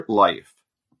Life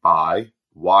by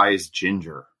Wise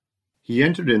Ginger. He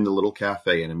entered in the little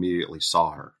cafe and immediately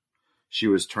saw her. She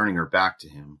was turning her back to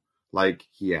him, like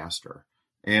he asked her,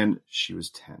 and she was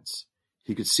tense.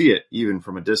 He could see it even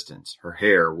from a distance. Her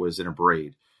hair was in a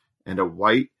braid, and a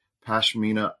white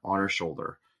pashmina on her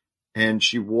shoulder, and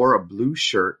she wore a blue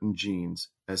shirt and jeans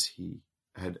as he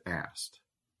had asked.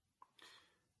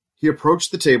 He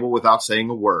approached the table without saying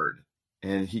a word,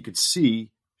 and he could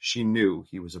see she knew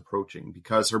he was approaching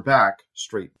because her back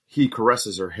straight. He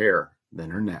caresses her hair,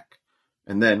 then her neck,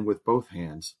 and then with both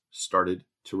hands started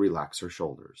to relax her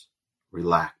shoulders.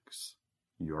 Relax.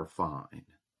 You're fine.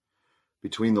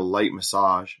 Between the light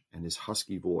massage and his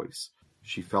husky voice,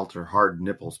 she felt her hard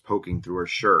nipples poking through her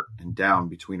shirt and down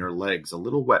between her legs, a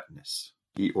little wetness.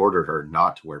 He ordered her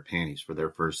not to wear panties for their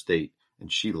first date,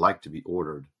 and she liked to be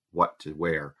ordered what to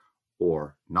wear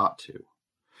or not to.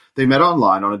 They met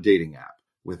online on a dating app.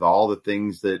 With all the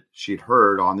things that she'd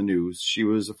heard on the news, she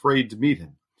was afraid to meet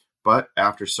him. But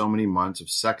after so many months of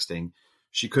sexting,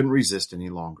 she couldn't resist any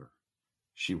longer.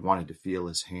 She wanted to feel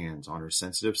his hands on her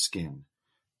sensitive skin,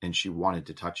 and she wanted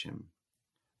to touch him.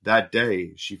 That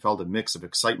day, she felt a mix of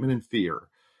excitement and fear.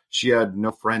 She had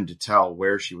no friend to tell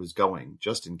where she was going,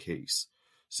 just in case.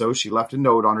 So she left a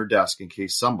note on her desk in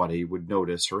case somebody would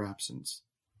notice her absence.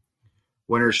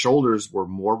 When her shoulders were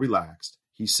more relaxed,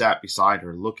 he sat beside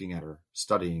her, looking at her,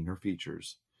 studying her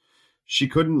features. She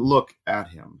couldn't look at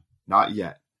him, not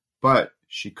yet, but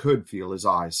she could feel his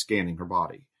eyes scanning her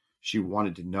body. She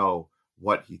wanted to know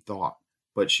what he thought,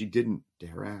 but she didn't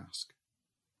dare ask.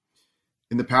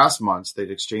 In the past months,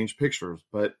 they'd exchanged pictures,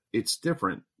 but it's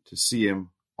different to see him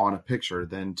on a picture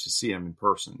than to see him in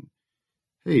person.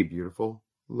 Hey, beautiful,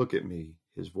 look at me.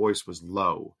 His voice was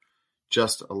low,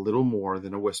 just a little more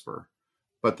than a whisper,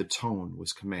 but the tone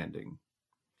was commanding.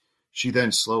 She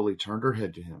then slowly turned her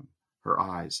head to him, her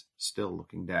eyes still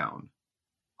looking down.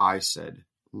 I said,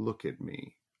 look at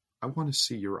me. I want to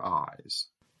see your eyes.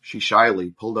 She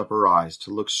shyly pulled up her eyes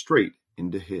to look straight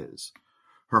into his.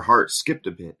 Her heart skipped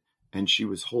a bit, and she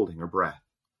was holding her breath.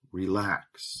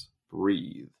 Relax.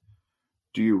 Breathe.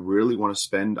 Do you really want to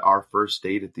spend our first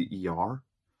date at the ER?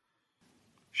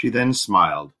 She then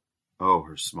smiled. Oh,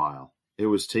 her smile. It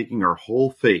was taking her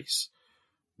whole face.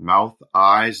 Mouth,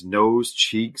 eyes, nose,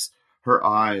 cheeks. Her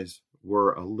eyes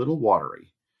were a little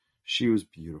watery. She was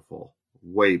beautiful,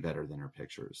 way better than her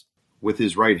pictures. With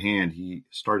his right hand, he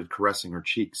started caressing her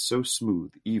cheeks, so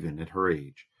smooth, even at her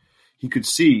age. He could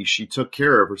see she took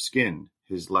care of her skin.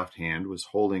 His left hand was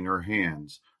holding her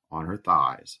hands on her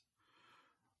thighs.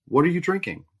 What are you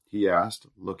drinking? He asked,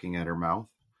 looking at her mouth.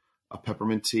 A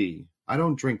peppermint tea. I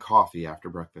don't drink coffee after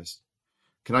breakfast.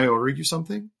 Can I order you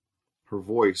something? Her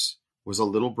voice was a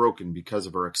little broken because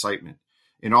of her excitement.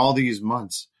 In all these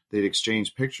months, they'd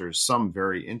exchanged pictures, some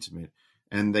very intimate,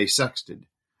 and they sexted.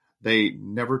 They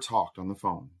never talked on the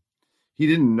phone. He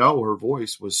didn't know her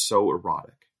voice was so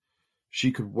erotic.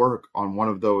 She could work on one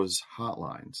of those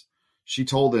hotlines. She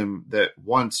told him that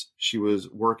once she was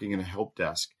working in a help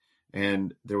desk,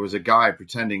 and there was a guy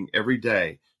pretending every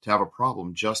day to have a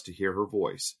problem just to hear her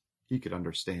voice. He could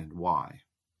understand why.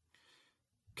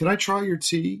 Can I try your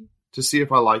tea to see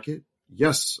if I like it?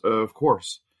 Yes, of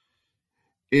course.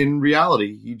 In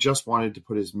reality, he just wanted to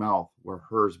put his mouth where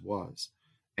hers was,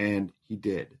 and he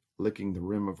did, licking the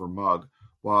rim of her mug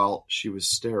while she was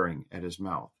staring at his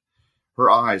mouth, her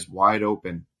eyes wide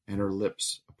open and her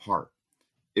lips apart.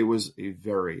 It was a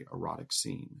very erotic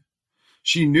scene.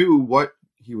 She knew what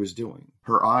he was doing.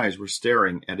 Her eyes were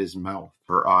staring at his mouth,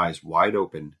 her eyes wide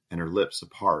open and her lips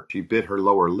apart. She bit her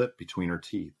lower lip between her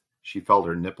teeth. She felt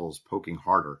her nipples poking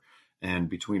harder, and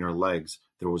between her legs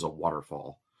there was a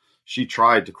waterfall. She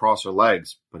tried to cross her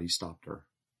legs, but he stopped her.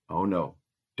 Oh no,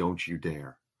 don't you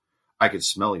dare. I could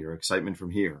smell your excitement from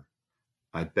here.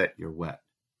 I bet you're wet.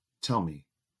 Tell me,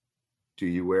 do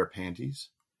you wear panties?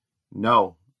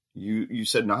 No, you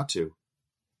said not to.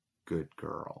 Good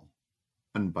girl.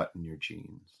 Unbutton your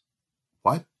jeans.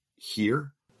 What?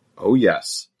 Here? Oh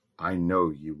yes, I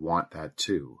know you want that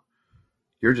too.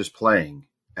 You're just playing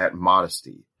at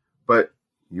modesty, but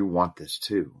you want this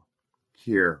too.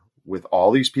 Here, with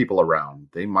all these people around,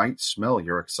 they might smell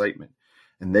your excitement,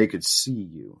 and they could see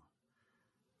you.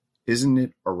 Isn't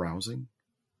it arousing?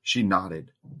 She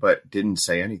nodded, but didn't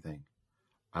say anything.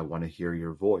 I want to hear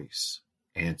your voice.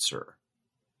 Answer.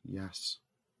 Yes.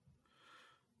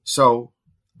 So,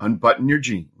 unbutton your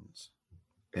jeans.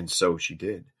 And so she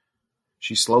did.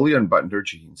 She slowly unbuttoned her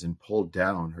jeans and pulled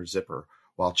down her zipper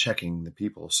while checking the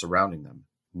people surrounding them.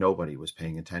 Nobody was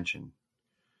paying attention.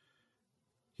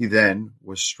 He then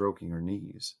was stroking her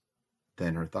knees,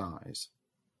 then her thighs,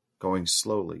 going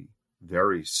slowly,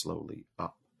 very slowly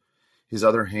up, His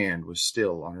other hand was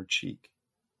still on her cheek.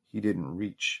 He didn't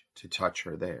reach to touch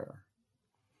her there.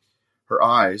 Her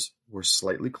eyes were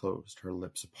slightly closed, her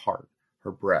lips apart.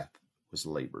 Her breath was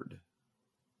labored.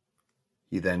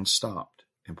 He then stopped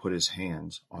and put his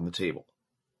hands on the table.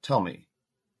 Tell me,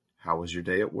 how was your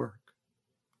day at work?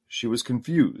 She was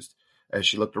confused as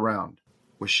she looked around.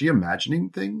 Was she imagining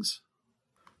things?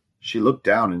 She looked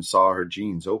down and saw her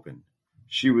jeans open.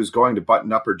 She was going to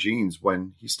button up her jeans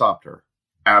when he stopped her.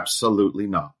 Absolutely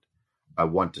not. I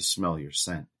want to smell your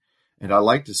scent, and I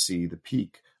like to see the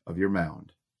peak of your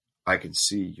mound. I can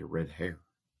see your red hair.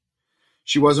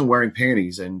 She wasn't wearing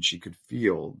panties, and she could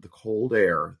feel the cold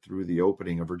air through the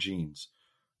opening of her jeans.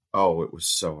 Oh, it was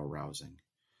so arousing.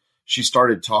 She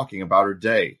started talking about her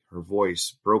day, her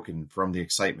voice broken from the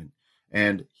excitement,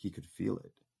 and he could feel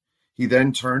it. He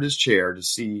then turned his chair to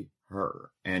see her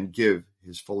and give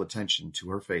his full attention to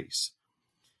her face.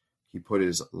 He put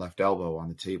his left elbow on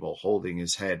the table, holding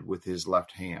his head with his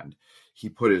left hand. He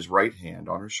put his right hand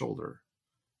on her shoulder.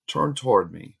 Turn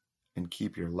toward me and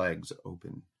keep your legs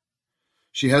open.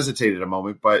 She hesitated a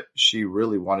moment, but she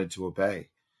really wanted to obey.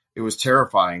 It was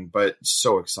terrifying, but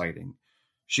so exciting.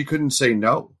 She couldn't say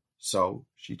no, so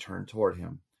she turned toward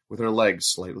him, with her legs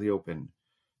slightly open.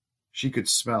 She could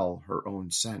smell her own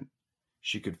scent.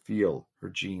 She could feel her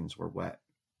jeans were wet.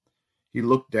 He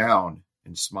looked down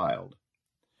and smiled.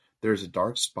 There's a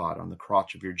dark spot on the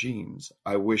crotch of your jeans.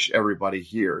 I wish everybody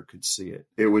here could see it.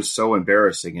 It was so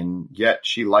embarrassing, and yet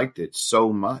she liked it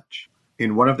so much.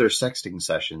 In one of their sexting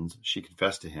sessions, she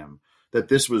confessed to him that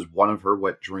this was one of her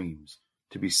wet dreams,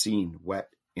 to be seen wet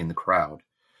in the crowd.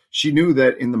 She knew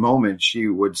that in the moment she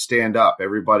would stand up,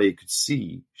 everybody could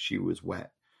see she was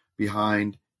wet,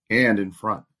 behind and in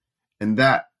front. And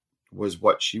that was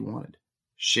what she wanted,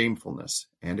 shamefulness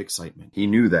and excitement. He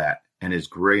knew that, and his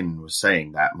grin was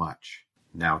saying that much.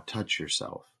 Now touch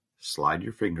yourself, slide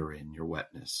your finger in your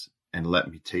wetness, and let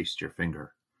me taste your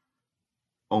finger.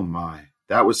 Oh my,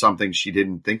 that was something she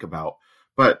didn't think about,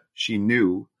 but she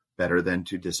knew better than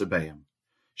to disobey him.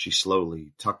 She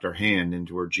slowly tucked her hand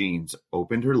into her jeans,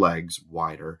 opened her legs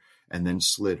wider, and then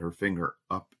slid her finger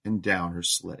up and down her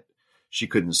slit. She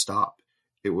couldn't stop.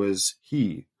 It was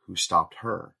he who stopped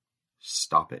her.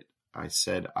 Stop it. I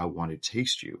said I want to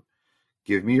taste you.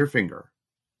 Give me your finger.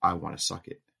 I want to suck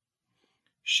it.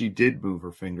 She did move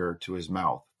her finger to his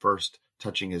mouth, first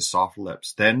touching his soft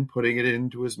lips, then putting it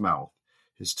into his mouth.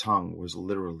 His tongue was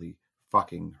literally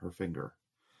fucking her finger.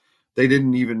 They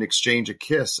didn't even exchange a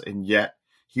kiss, and yet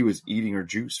he was eating her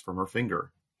juice from her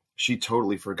finger. She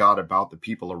totally forgot about the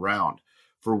people around.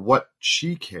 For what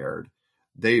she cared,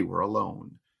 they were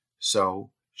alone. So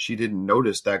she didn't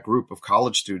notice that group of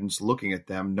college students looking at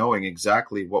them, knowing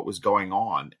exactly what was going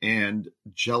on, and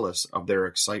jealous of their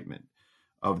excitement,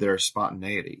 of their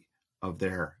spontaneity, of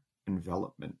their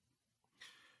envelopment.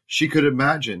 She could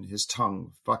imagine his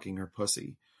tongue fucking her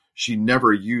pussy. She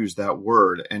never used that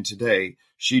word, and today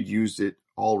she'd used it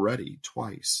already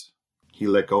twice. He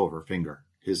let go of her finger,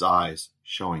 his eyes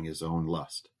showing his own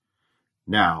lust.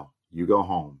 Now you go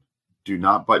home. Do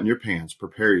not button your pants.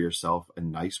 Prepare yourself a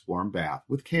nice warm bath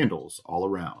with candles all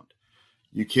around.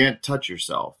 You can't touch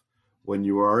yourself. When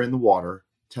you are in the water,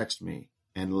 text me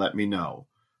and let me know.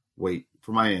 Wait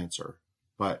for my answer,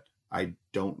 but I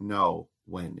don't know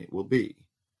when it will be.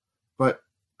 But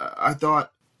I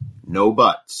thought, no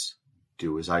buts.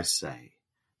 Do as I say,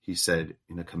 he said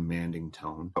in a commanding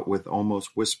tone, but with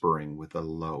almost whispering with a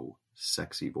low,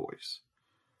 sexy voice.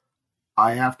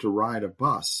 I have to ride a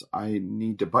bus. I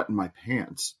need to button my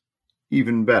pants.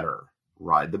 Even better,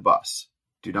 ride the bus.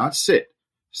 Do not sit.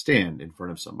 Stand in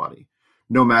front of somebody.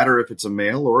 No matter if it's a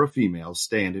male or a female,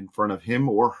 stand in front of him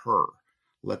or her.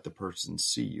 Let the person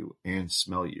see you and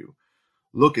smell you.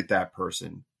 Look at that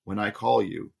person. When I call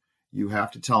you, you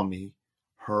have to tell me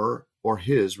her or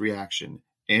his reaction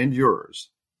and yours.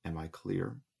 Am I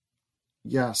clear?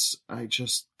 Yes, I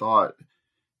just thought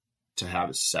to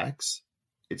have sex.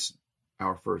 It's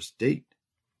our first date.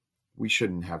 We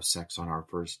shouldn't have sex on our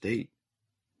first date.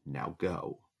 Now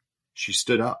go. She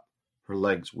stood up, her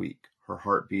legs weak, her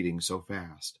heart beating so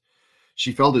fast.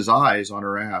 She felt his eyes on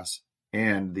her ass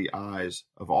and the eyes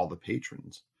of all the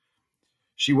patrons.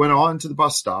 She went on to the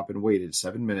bus stop and waited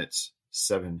 7 minutes,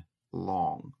 7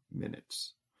 long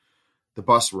minutes. The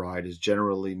bus ride is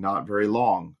generally not very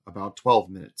long, about 12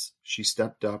 minutes. She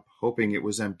stepped up, hoping it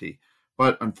was empty,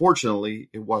 but unfortunately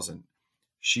it wasn't.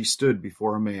 She stood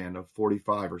before a man of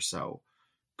 45 or so,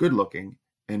 good-looking,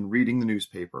 and reading the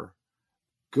newspaper.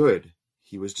 Good.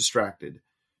 He was distracted.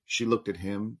 She looked at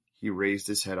him. He raised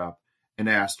his head up and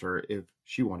asked her if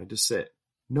she wanted to sit.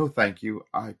 No, thank you.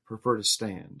 I prefer to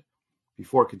stand.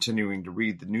 Before continuing to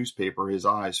read the newspaper, his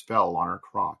eyes fell on her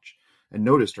crotch and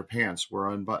noticed her pants were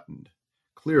unbuttoned.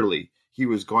 Clearly, he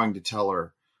was going to tell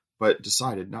her, but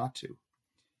decided not to.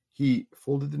 He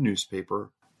folded the newspaper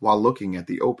while looking at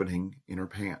the opening in her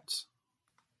pants.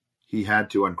 He had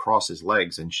to uncross his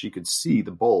legs, and she could see the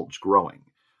bulge growing.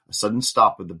 A sudden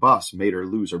stop of the bus made her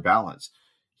lose her balance.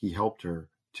 He helped her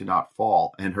to not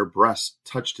fall, and her breasts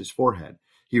touched his forehead.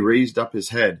 He raised up his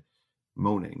head,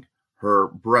 moaning. Her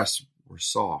breasts were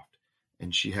soft,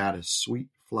 and she had a sweet,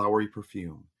 flowery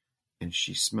perfume, and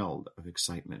she smelled of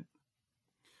excitement.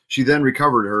 She then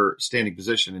recovered her standing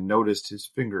position and noticed his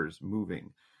fingers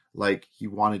moving, like he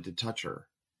wanted to touch her.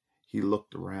 He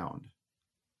looked around.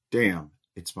 Damn,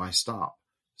 it's my stop.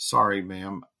 Sorry,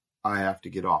 ma'am, I have to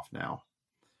get off now.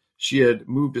 She had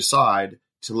moved aside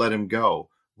to let him go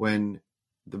when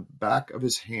the back of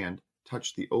his hand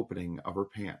touched the opening of her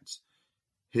pants.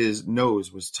 His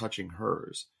nose was touching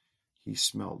hers. He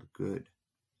smelled good.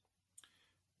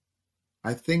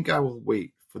 I think I will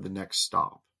wait for the next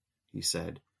stop, he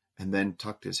said, and then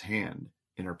tucked his hand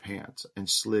in her pants and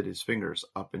slid his fingers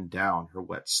up and down her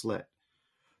wet slit.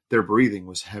 Their breathing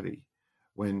was heavy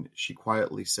when she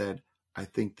quietly said, I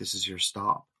think this is your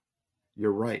stop.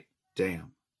 You're right.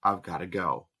 Damn, I've got to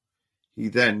go. He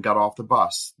then got off the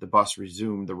bus. The bus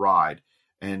resumed the ride,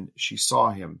 and she saw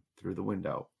him through the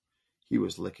window. He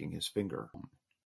was licking his finger.